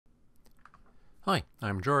Hi,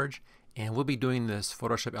 I'm George, and we'll be doing this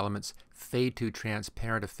Photoshop Elements Fade to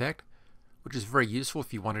Transparent effect, which is very useful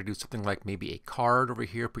if you want to do something like maybe a card over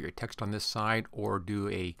here, put your text on this side, or do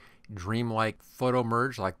a dreamlike photo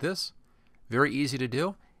merge like this. Very easy to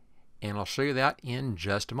do, and I'll show you that in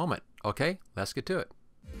just a moment. Okay, let's get to it.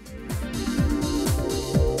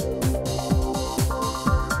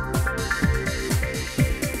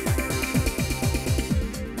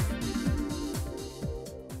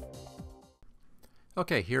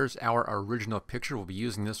 Okay, here's our original picture. We'll be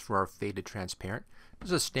using this for our fade to transparent. This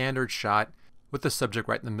is a standard shot with the subject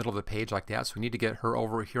right in the middle of the page like that, so we need to get her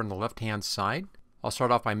over here on the left hand side. I'll start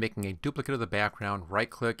off by making a duplicate of the background, right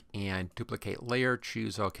click and duplicate layer,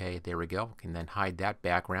 choose OK, there we go. We can then hide that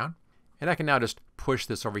background. And I can now just push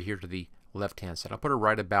this over here to the left hand side. I'll put it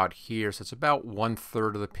right about here, so it's about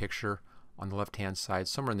 1/3 of the picture on the left hand side.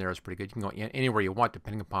 Somewhere in there is pretty good. You can go anywhere you want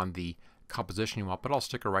depending upon the composition you want, but I'll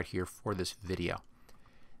stick her right here for this video.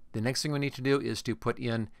 The next thing we need to do is to put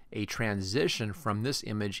in a transition from this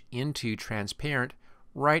image into transparent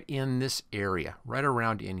right in this area, right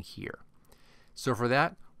around in here. So for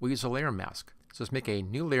that, we'll use a layer mask. So let's make a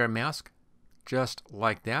new layer mask just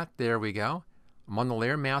like that. There we go. I'm on the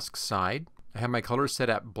layer mask side. I have my colors set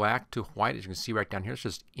at black to white, as you can see right down here. Let's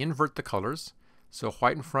just invert the colors. So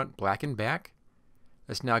white in front, black in back.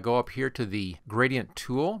 Let's now go up here to the gradient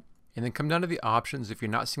tool. And then come down to the options. If you're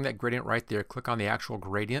not seeing that gradient right there, click on the actual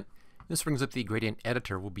gradient. This brings up the gradient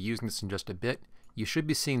editor. We'll be using this in just a bit. You should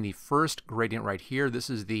be seeing the first gradient right here. This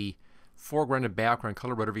is the foreground and background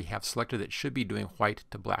color, whatever you have selected. It should be doing white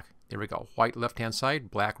to black. There we go. White left hand side,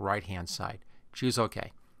 black right hand side. Choose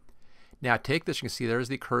OK. Now take this. You can see there's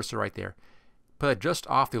the cursor right there. Put it just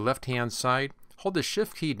off the left hand side. Hold the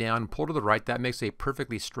shift key down and pull to the right. That makes a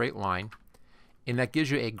perfectly straight line. And that gives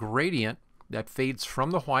you a gradient that fades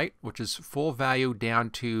from the white, which is full value, down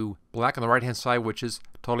to black on the right hand side, which is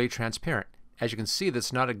totally transparent. As you can see,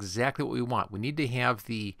 that's not exactly what we want. We need to have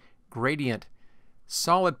the gradient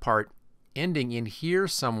solid part ending in here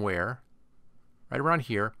somewhere, right around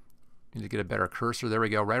here. Need to get a better cursor. There we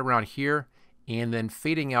go, right around here, and then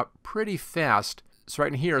fading out pretty fast. So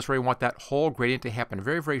right in here is where we want that whole gradient to happen.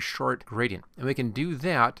 Very, very short gradient. And we can do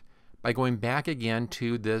that by going back again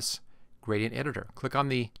to this gradient editor. Click on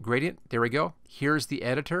the gradient. There we go. Here's the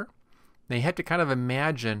editor. Now you have to kind of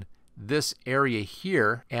imagine this area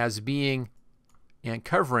here as being and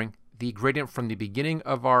covering the gradient from the beginning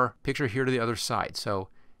of our picture here to the other side. So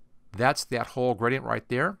that's that whole gradient right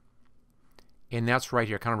there. And that's right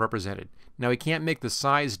here, kind of represented. Now we can't make the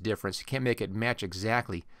size difference. You can't make it match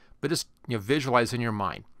exactly, but just visualize in your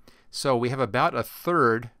mind. So we have about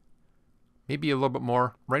 1/3, maybe a little bit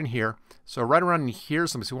more right in here. So right around in here,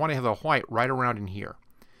 so we want to have the white right around in here.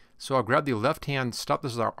 So I'll grab the left hand stop.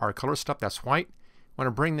 This is our color stop. That's white. I want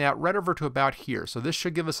to bring that right over to about here. So this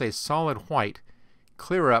should give us a solid white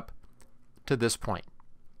clear up to this point.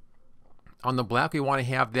 On the black, we want to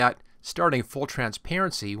have that starting full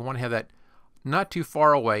transparency. We want to have that not too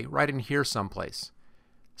far away, right in here someplace.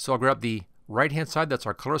 So I'll grab the right hand side. That's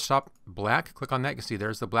our color stop, black. Click on that. You can see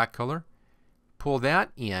there's the black color. Pull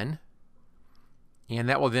that in. And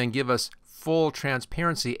that will then give us full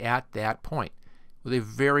transparency at that point with a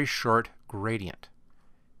very short gradient.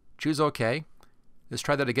 Choose OK. Let's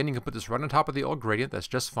try that again. You can put this right on top of the old gradient. That's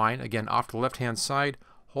just fine. Again, off to the left hand side.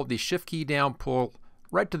 Hold the shift key down. Pull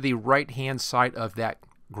right to the right hand side of that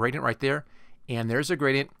gradient right there. And there's a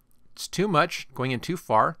gradient. It's too much, going in too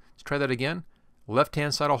far. Let's try that again. Left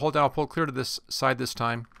hand side. I'll hold down. I'll pull clear to this side this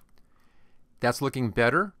time. That's looking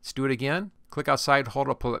better. Let's do it again. Click outside. Hold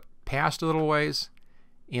it. Pull it past a little ways.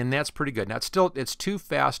 And that's pretty good. Now it's too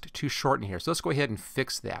fast, too short in here. So let's go ahead and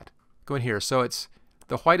fix that. Go in here. So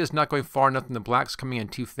the white is not going far enough and the black's coming in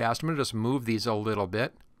too fast. I'm going to just move these a little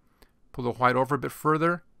bit. Pull the white over a bit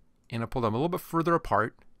further, and I'll pull them a little bit further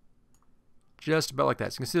apart. Just about like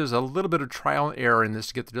that. So you can see there's a little bit of trial and error in this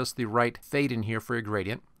to get just the right fade in here for your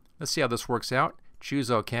gradient. Let's see how this works out. Choose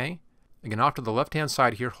OK. Again, off to the left hand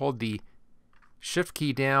side here, hold the shift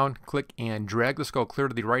key down, click and drag. Let's go clear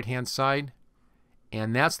to the right hand side.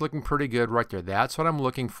 And that's looking pretty good right there. That's what I'm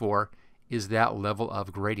looking for, is that level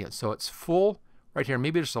of gradient. So it's full right here.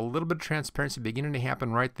 Maybe just a little bit of transparency beginning to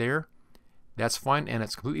happen right there. That's fine. And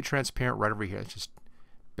it's completely transparent right over here. It's just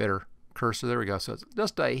better cursor. There we go. So it's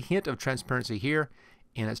just a hint of transparency here.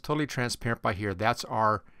 And it's totally transparent by here. That's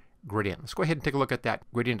our gradient. Let's go ahead and take a look at that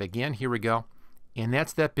gradient again. Here we go. And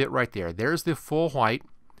that's that bit right there. There's the full white.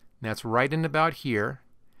 That's right in about here.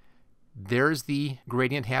 There's the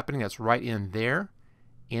gradient happening. That's right in there.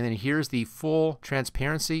 And then here's the full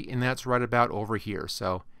transparency, and that's right about over here.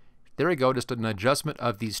 So there we go, just an adjustment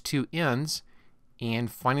of these two ends.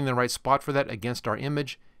 and finding the right spot for that against our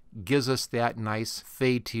image gives us that nice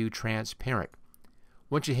fade to transparent.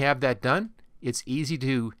 Once you have that done, it's easy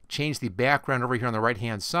to change the background over here on the right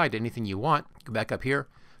hand side to anything you want. Go back up here.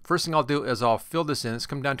 First thing I'll do is I'll fill this in. Let's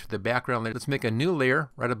come down to the background layer. Let's make a new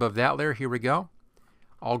layer right above that layer. Here we go.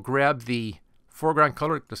 I'll grab the foreground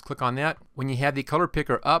color, just click on that. When you have the color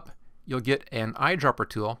picker up, you'll get an eyedropper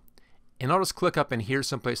tool, and I'll just click up in here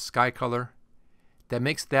someplace, sky color. That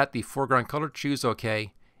makes that the foreground color. Choose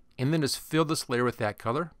OK, and then just fill this layer with that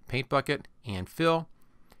color. Paint bucket and fill.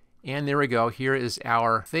 And there we go. Here is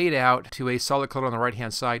our fade out to a solid color on the right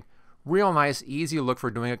hand side. Real nice, easy look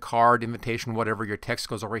for doing a card, invitation, whatever. Your text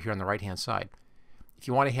goes over here on the right hand side. If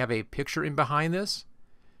you want to have a picture in behind this,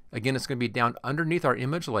 again, it's going to be down underneath our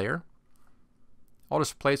image layer. I'll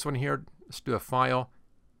just place one here. Let's do a file.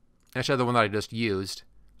 Actually, the one that I just used.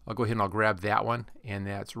 I'll go ahead and I'll grab that one, and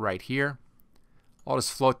that's right here. I'll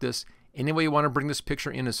just float this. Any way you want to bring this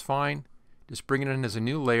picture in is fine. Just bring it in as a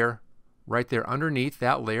new layer right there underneath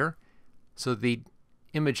that layer, so the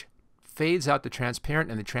image fades out to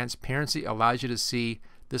transparent, and the transparency allows you to see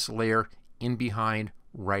this layer in behind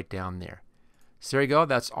right down there. So there you go.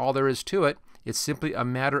 That's all there is to it. It's simply a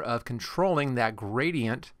matter of controlling that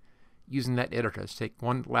gradient using that editor. Let's take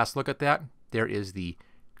one last look at that. There is the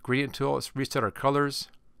gradient tool. Let's reset our colors.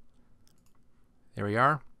 There we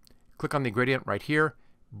are. Click on the gradient right here.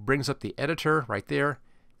 Brings up the editor right there.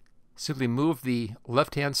 Simply move the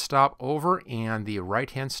left-hand stop over and the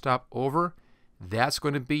right-hand stop over. That's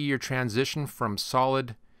going to be your transition from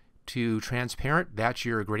solid to transparent. That's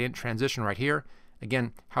your gradient transition right here.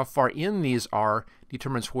 Again, how far in these are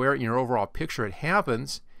determines where in your overall picture it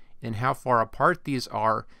happens, and how far apart these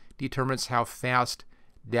are determines how fast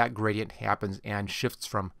that gradient happens and shifts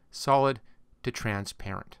from solid to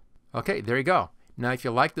transparent. Okay, there you go. Now if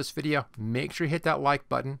you like this video, make sure you hit that like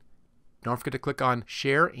button. Don't forget to click on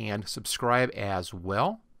share and subscribe as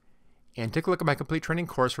well. And take a look at my complete training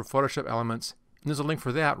course for Photoshop Elements. And there's a link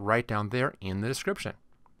for that right down there in the description.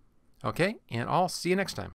 Okay, and I'll see you next time.